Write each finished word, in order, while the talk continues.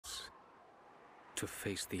to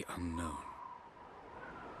face the unknown.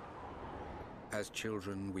 As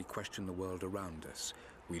children, we question the world around us.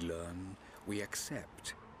 We learn, we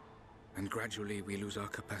accept, and gradually we lose our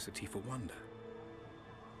capacity for wonder.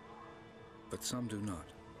 But some do not.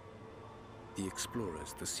 The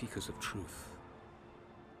explorers, the seekers of truth.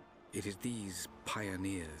 It is these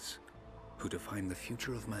pioneers who define the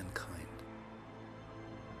future of mankind.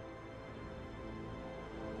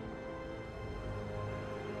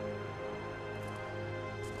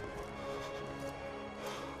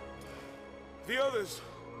 The others,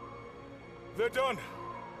 they're done.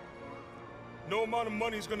 No amount of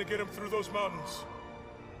money is gonna get them through those mountains.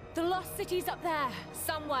 The lost city's up there,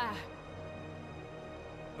 somewhere.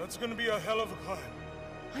 That's gonna be a hell of a climb.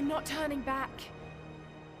 I'm not turning back.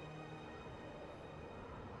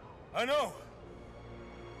 I know.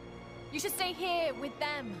 You should stay here with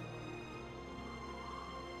them.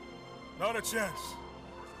 Not a chance.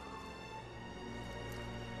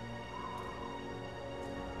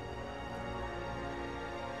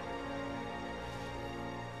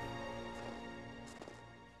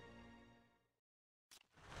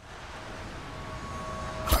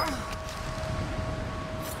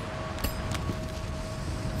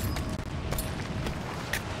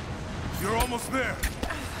 You're almost there.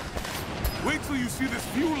 Wait till you see this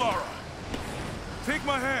view, Lara. Take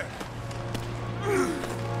my hand.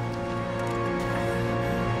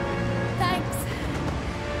 Thanks.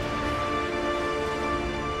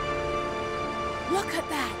 Look at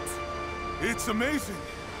that. It's amazing.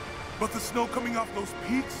 But the snow coming off those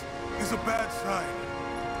peaks is a bad sign.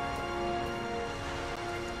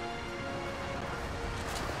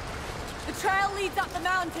 The trail leads up the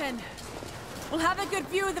mountain. We'll have a good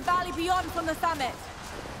view of the valley beyond from the summit.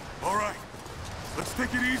 All right. Let's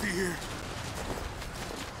take it easy here.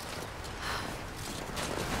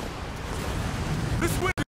 This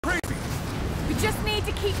wind is crazy! We just need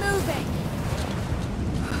to keep moving.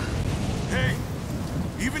 Hey,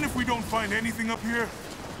 even if we don't find anything up here,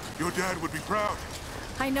 your dad would be proud.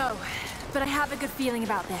 I know, but I have a good feeling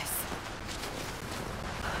about this.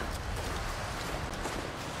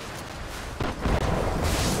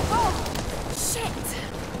 Oh, shit!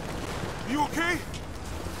 You okay?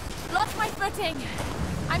 Lost my footing.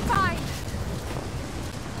 I'm fine.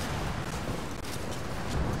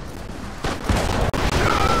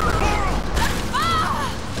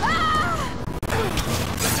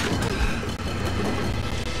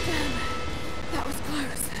 That was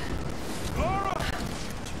close. Lara!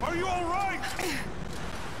 Are you all right?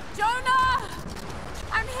 Jonah!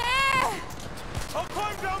 I'm here! I'll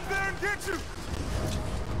climb down there and get you!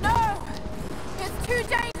 No! It's too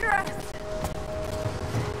dangerous!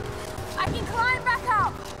 I can climb back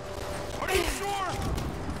up! Are you sure?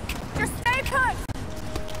 Just stay put!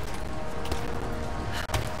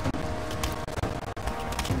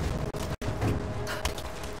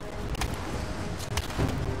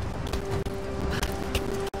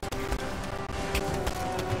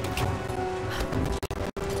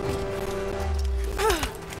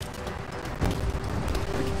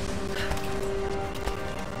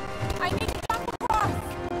 I need to jump across!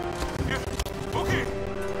 Yeah, okay.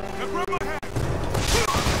 Now grab my hand.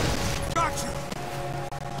 Got you.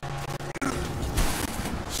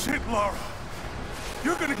 Shit, Lara.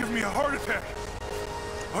 You're gonna give me a heart attack.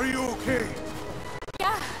 Are you okay?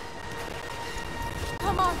 Yeah.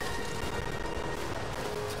 Come on.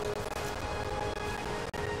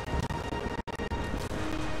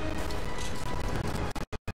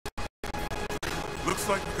 Looks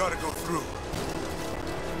like we gotta go through.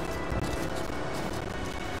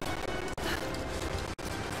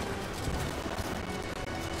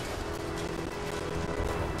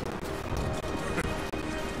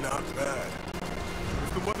 Not bad.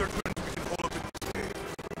 If the weather turns, we can hold up in this cave.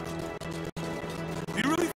 Do you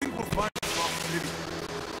really think we'll find the lost city?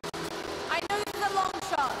 I know this is a long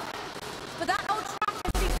shot, but that old tracker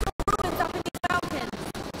sees some ruins up in these mountains.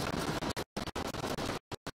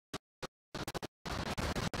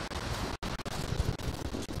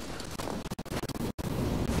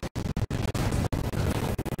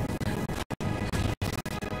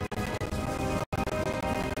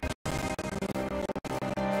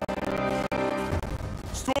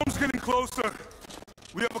 Storm's getting closer.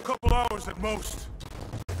 We have a couple hours at most.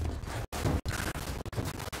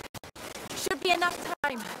 Should be enough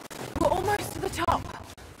time. We're almost to the top.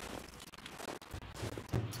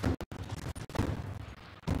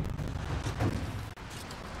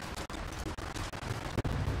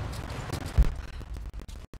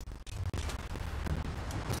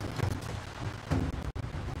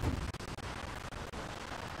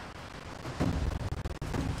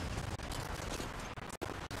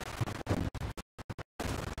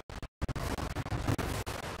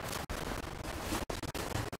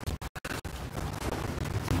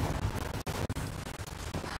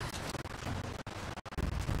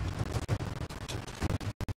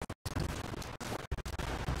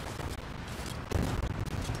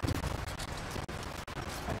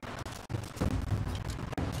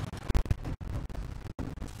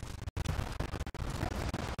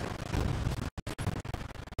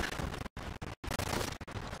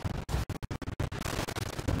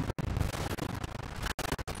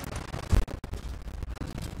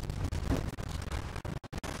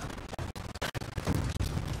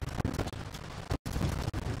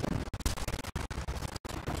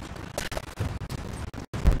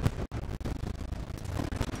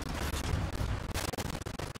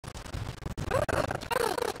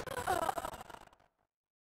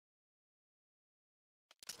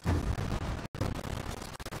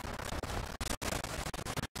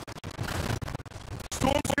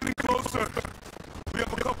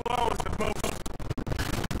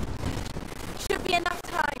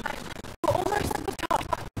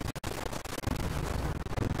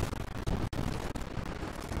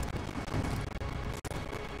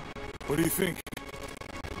 What do you think?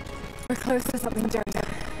 We're close to something, Joe.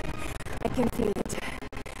 I can feel it.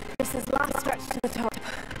 This is last stretch to the top.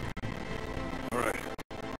 Alright.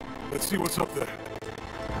 Let's see what's up there.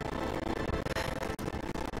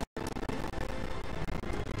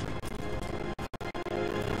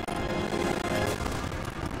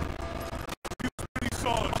 Feels pretty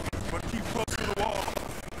solid, but keep close to the wall.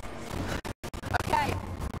 Okay.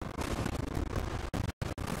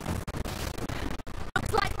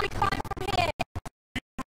 Looks like we climb from here.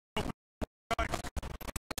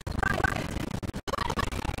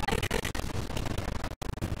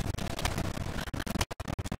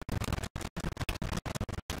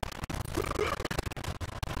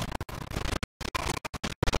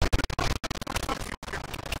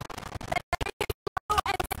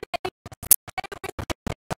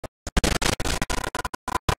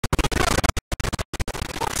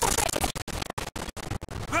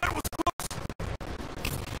 That was close!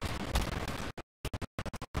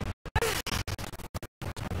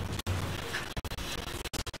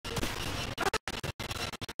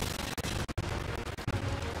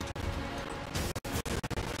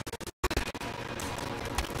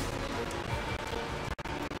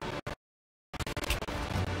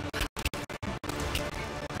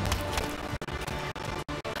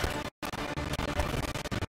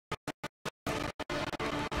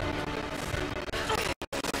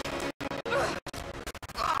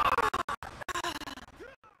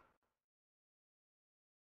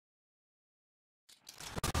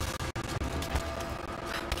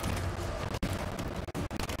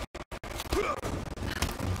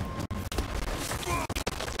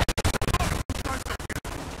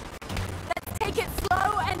 Let's take it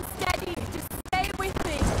slow and steady. Just stay with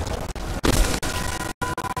me.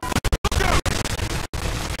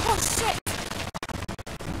 Oh shit!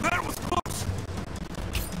 That was close!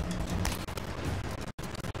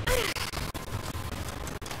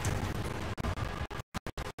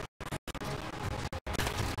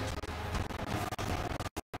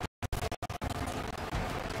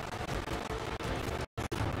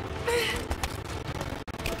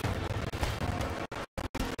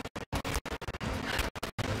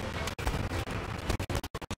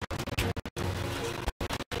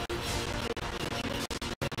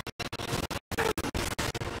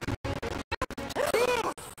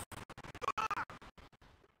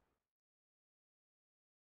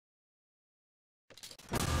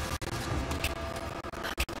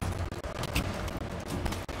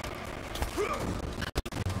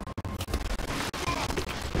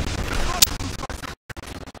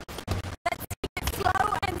 Let's take it slow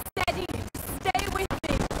and steady. Just stay with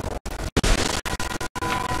me.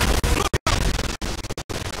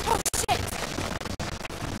 Oh shit!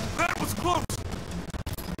 That was close!